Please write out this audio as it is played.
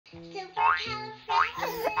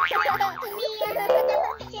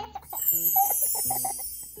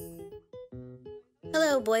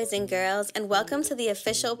Hello, boys and girls, and welcome to the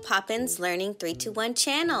official Poppins Learning 321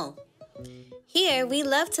 channel. Here, we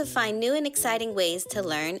love to find new and exciting ways to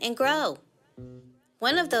learn and grow.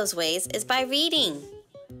 One of those ways is by reading.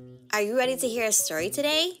 Are you ready to hear a story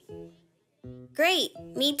today? Great,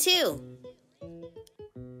 me too.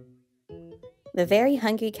 The Very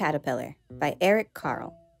Hungry Caterpillar by Eric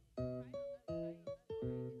Carle.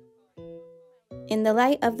 In the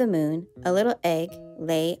light of the moon, a little egg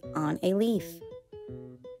lay on a leaf.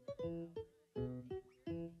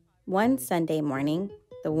 One Sunday morning,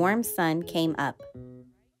 the warm sun came up.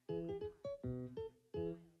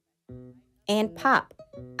 And pop,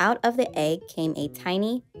 out of the egg came a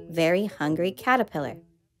tiny, very hungry caterpillar.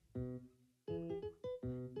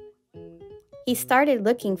 He started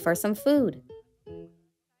looking for some food.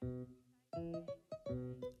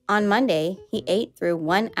 On Monday, he ate through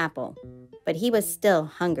one apple, but he was still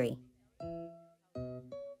hungry.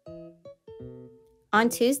 On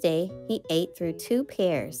Tuesday, he ate through 2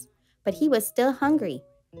 pears, but he was still hungry.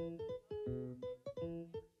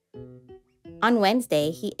 On Wednesday,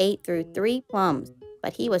 he ate through 3 plums,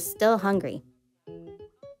 but he was still hungry.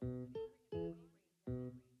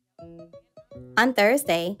 On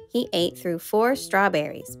Thursday, he ate through 4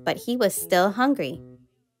 strawberries, but he was still hungry.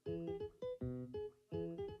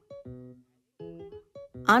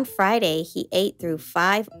 On Friday, he ate through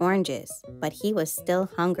 5 oranges, but he was still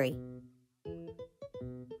hungry.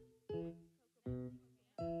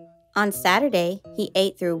 On Saturday, he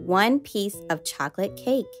ate through 1 piece of chocolate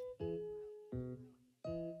cake,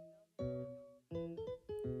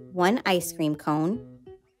 1 ice cream cone,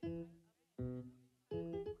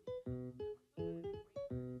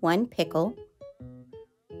 1 pickle,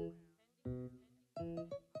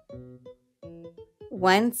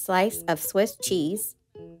 1 slice of Swiss cheese,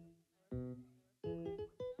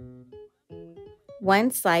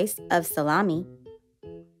 1 slice of salami,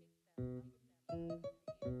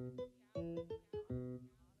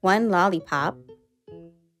 1 lollipop,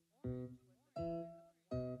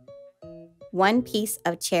 1 piece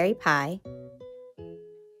of cherry pie,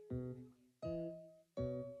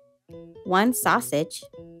 1 sausage,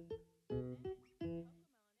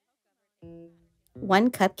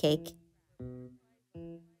 1 cupcake,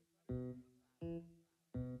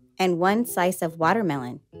 and 1 slice of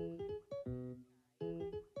watermelon.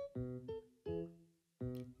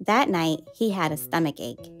 That night, he had a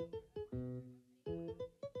stomachache.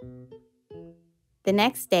 The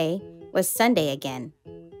next day was Sunday again.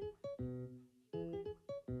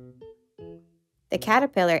 The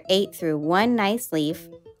caterpillar ate through 1 nice leaf,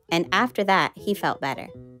 and after that, he felt better.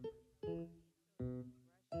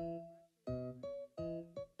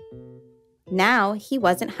 Now, he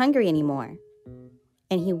wasn't hungry anymore,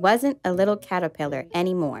 and he wasn't a little caterpillar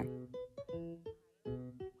anymore.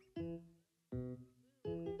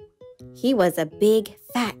 He was a big,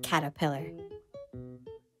 fat caterpillar.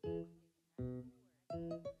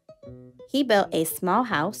 He built a small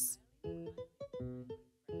house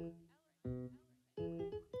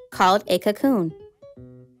called a cocoon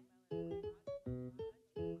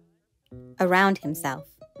around himself.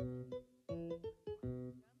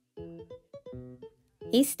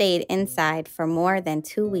 He stayed inside for more than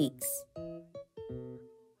 2 weeks.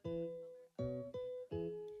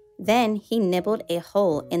 Then he nibbled a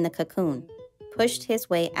hole in the cocoon, pushed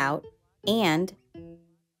his way out, and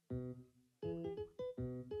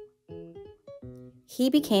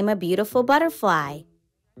he became a beautiful butterfly.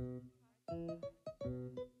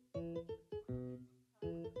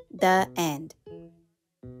 The end.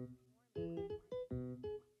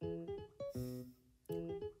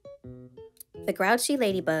 The Grouchy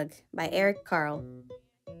Ladybug by Eric Carle.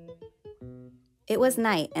 It was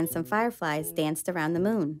night and some fireflies danced around the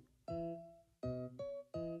moon.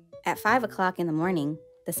 At 5 o'clock in the morning,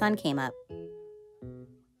 the sun came up.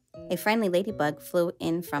 A friendly ladybug flew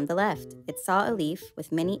in from the left. It saw a leaf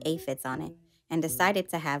with many aphids on it and decided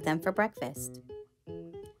to have them for breakfast.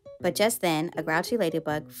 But just then, a grouchy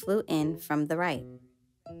ladybug flew in from the right.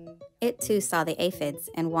 It too saw the aphids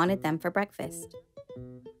and wanted them for breakfast.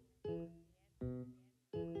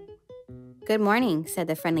 "Good morning," said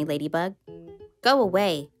the friendly ladybug. "Go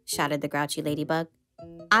away," shouted the grouchy ladybug.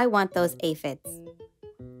 "I want those aphids."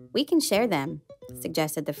 "We can share them,"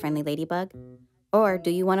 suggested the friendly ladybug. "Or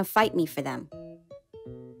do you want to fight me for them?"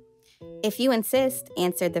 "If you insist,"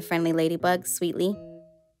 answered the friendly ladybug sweetly.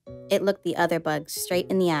 It looked the other bugs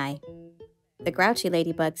straight in the eye. The grouchy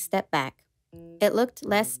ladybug stepped back. It looked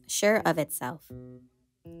less sure of itself.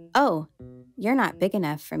 "Oh, you're not big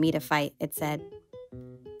enough for me to fight," it said.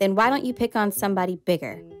 Then why don't you pick on somebody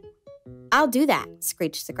bigger? I'll do that,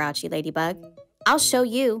 screeched the grouchy ladybug. I'll show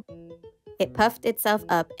you. It puffed itself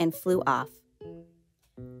up and flew off.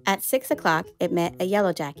 At 6 o'clock, it met a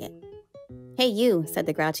yellow jacket. Hey you, said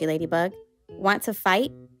the grouchy ladybug. Want to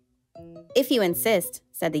fight? If you insist,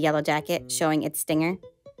 said the yellow jacket, showing its stinger.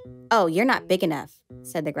 Oh, you're not big enough,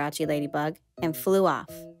 said the grouchy ladybug, and flew off.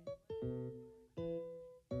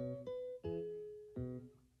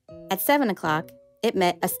 At 7 o'clock, it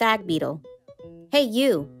met a stag beetle. Hey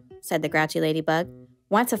you, said the grouchy ladybug.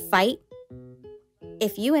 Want to fight?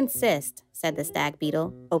 If you insist, said the stag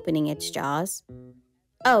beetle, opening its jaws.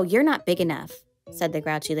 Oh, you're not big enough, said the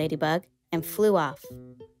grouchy ladybug, and flew off.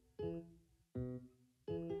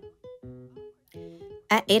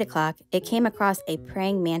 At 8 o'clock, it came across a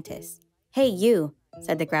praying mantis. Hey you,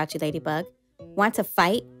 said the grouchy ladybug. Want to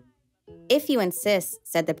fight? If you insist,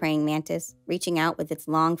 said the praying mantis, reaching out with its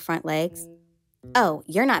long front legs. Oh,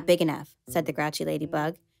 you're not big enough, said the grouchy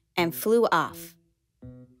ladybug, and flew off.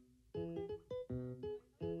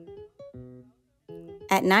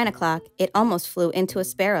 At 9 o'clock, it almost flew into a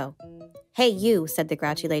sparrow. Hey you, said the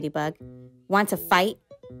grouchy ladybug. Want to fight?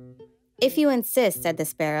 If you insist, said the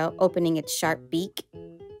sparrow, opening its sharp beak.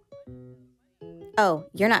 Oh,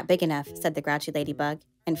 you're not big enough, said the grouchy ladybug,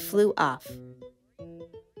 and flew off.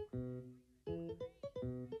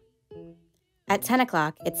 At 10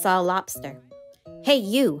 o'clock, it saw a lobster. Hey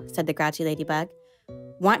you, said the grouchy ladybug.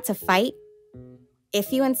 Want to fight?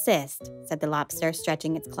 If you insist, said the lobster,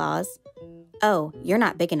 stretching its claws. Oh, you're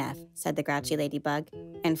not big enough, said the grouchy ladybug,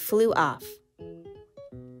 and flew off.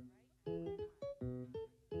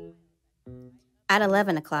 At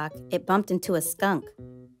 11 o'clock, it bumped into a skunk.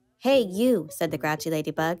 Hey you, said the grouchy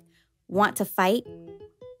ladybug. Want to fight?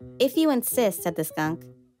 If you insist, said the skunk,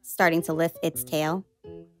 starting to lift its tail.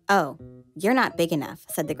 Oh, you're not big enough,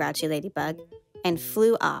 said the grouchy ladybug, and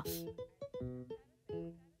flew off.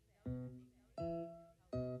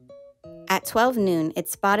 At 12 noon, it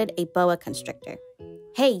spotted a boa constrictor.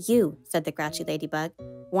 Hey you, said the grouchy ladybug.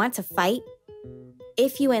 Want to fight?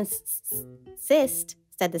 If you insist,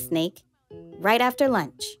 said the snake, right after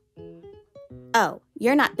lunch. Oh,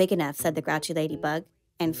 you're not big enough, said the grouchy ladybug,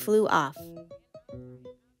 and flew off.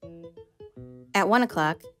 At 1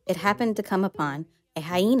 o'clock, it happened to come upon a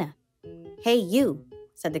hyena. Hey you,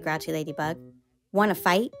 said the grouchy ladybug. Want to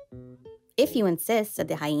fight? If you insist, said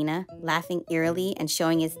the hyena, laughing eerily and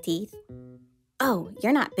showing his teeth. Oh,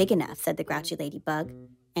 you're not big enough, said the grouchy ladybug,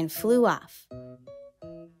 and flew off.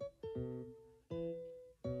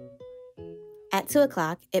 At 2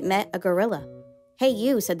 o'clock, it met a gorilla. Hey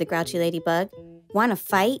you, said the grouchy ladybug. Want to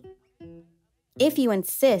fight? If you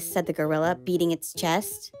insist, said the gorilla, beating its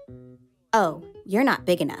chest. Oh, you're not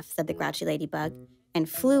big enough, said the grouchy ladybug, and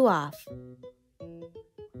flew off.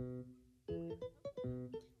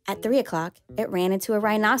 At 3 o'clock, it ran into a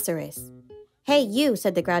rhinoceros. Hey you,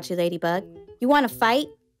 said the grouchy ladybug. You want to fight?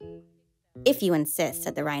 If you insist,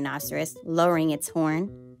 said the rhinoceros, lowering its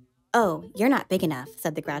horn. Oh, you're not big enough,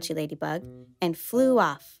 said the grouchy ladybug, and flew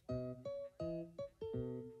off.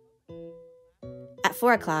 At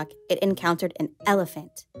 4 o'clock, it encountered an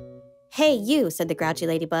elephant. Hey you, said the grouchy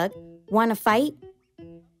ladybug. Want to fight?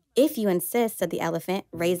 If you insist, said the elephant,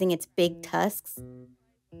 raising its big tusks.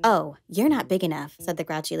 Oh, you're not big enough, said the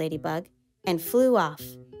grouchy ladybug, and flew off.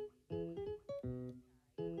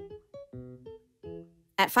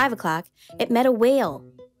 At 5 o'clock, it met a whale.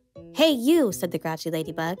 Hey you, said the grouchy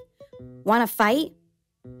ladybug. Want to fight?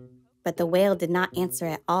 But the whale did not answer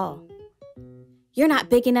at all. You're not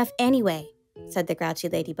big enough anyway, said the grouchy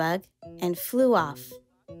ladybug, and flew off.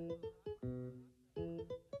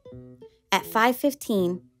 At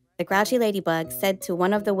 5:15, the grouchy ladybug said to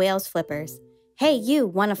one of the whale's flippers, Hey you,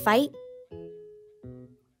 want to fight?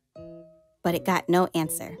 But it got no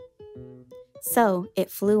answer. So it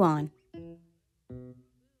flew on.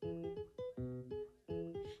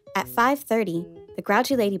 At 5:30, the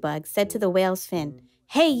grouchy ladybug said to the whale's fin,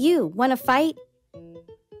 Hey you, want to fight?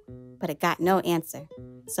 But it got no answer,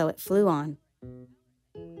 so it flew on.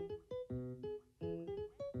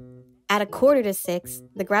 At 5:45,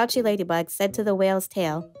 the grouchy ladybug said to the whale's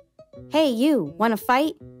tail, Hey you, want to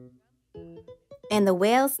fight? And the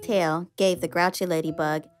whale's tail gave the grouchy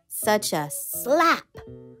ladybug such a slap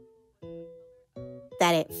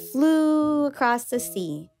that it flew across the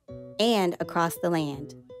sea and across the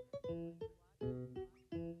land.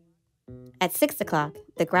 At 6 o'clock,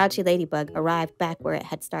 the grouchy ladybug arrived back where it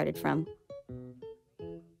had started from.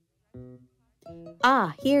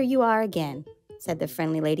 Ah, here you are again, said the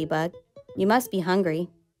friendly ladybug. You must be hungry.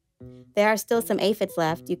 There are still some aphids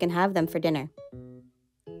left. You can have them for dinner.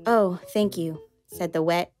 Oh, thank you, said the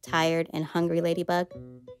wet, tired, and hungry ladybug.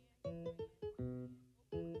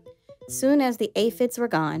 Soon as the aphids were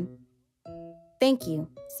gone, "Thank you,"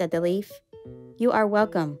 said the leaf. "You are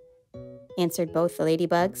welcome," answered both the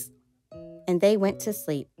ladybugs, and they went to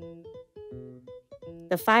sleep.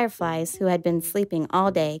 The fireflies, who had been sleeping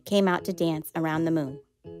all day, came out to dance around the moon.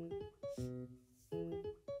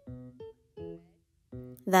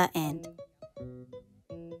 The end.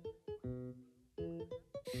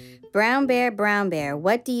 Brown Bear,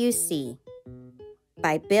 What Do You See?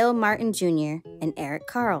 By Bill Martin Jr. and Eric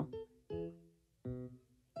Carle.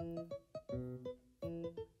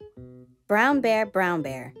 Brown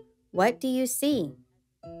Bear, what do you see?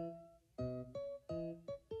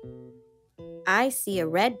 I see a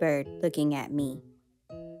red bird looking at me.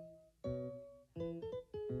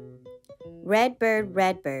 Red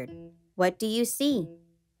bird, what do you see?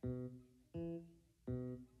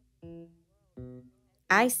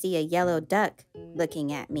 I see a yellow duck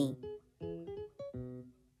looking at me.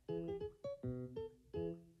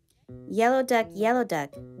 Yellow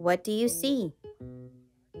duck, what do you see?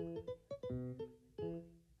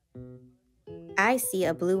 I see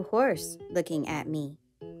a blue horse looking at me.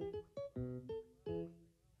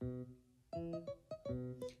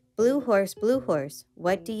 Blue horse,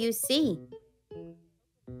 what do you see?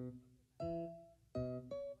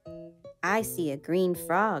 I see a green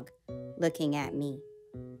frog looking at me.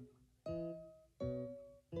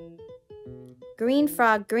 Green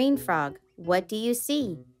frog, what do you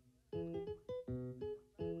see?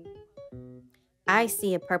 I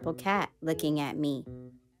see a purple cat looking at me.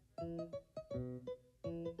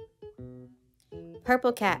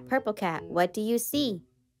 Purple cat, what do you see?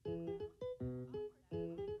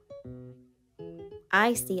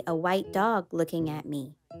 I see a white dog looking at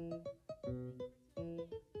me.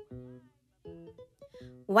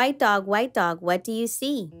 White dog, what do you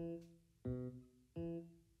see?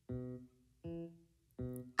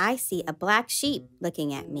 I see a black sheep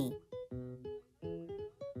looking at me.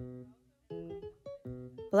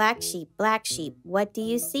 Black sheep, what do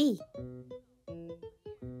you see?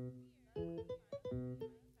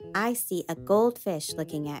 I see a goldfish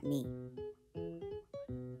looking at me.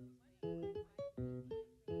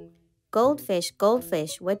 Goldfish,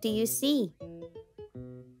 what do you see?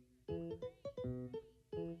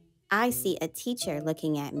 I see a teacher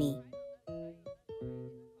looking at me.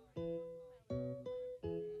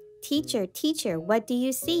 Teacher, what do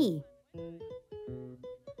you see?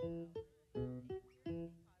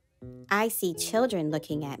 I see children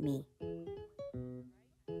looking at me.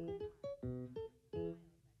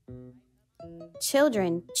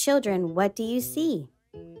 Children, what do you see?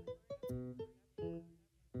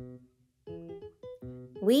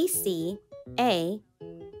 We see a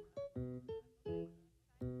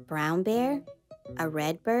brown bear, a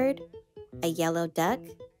red bird, a yellow duck,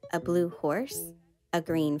 a blue horse, a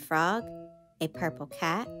green frog, a purple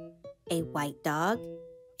cat, a white dog,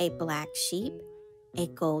 a black sheep, a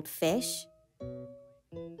goldfish,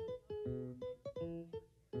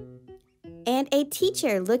 and a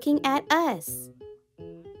teacher looking at us.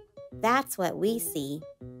 That's what we see.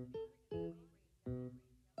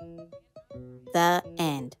 The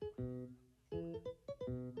end.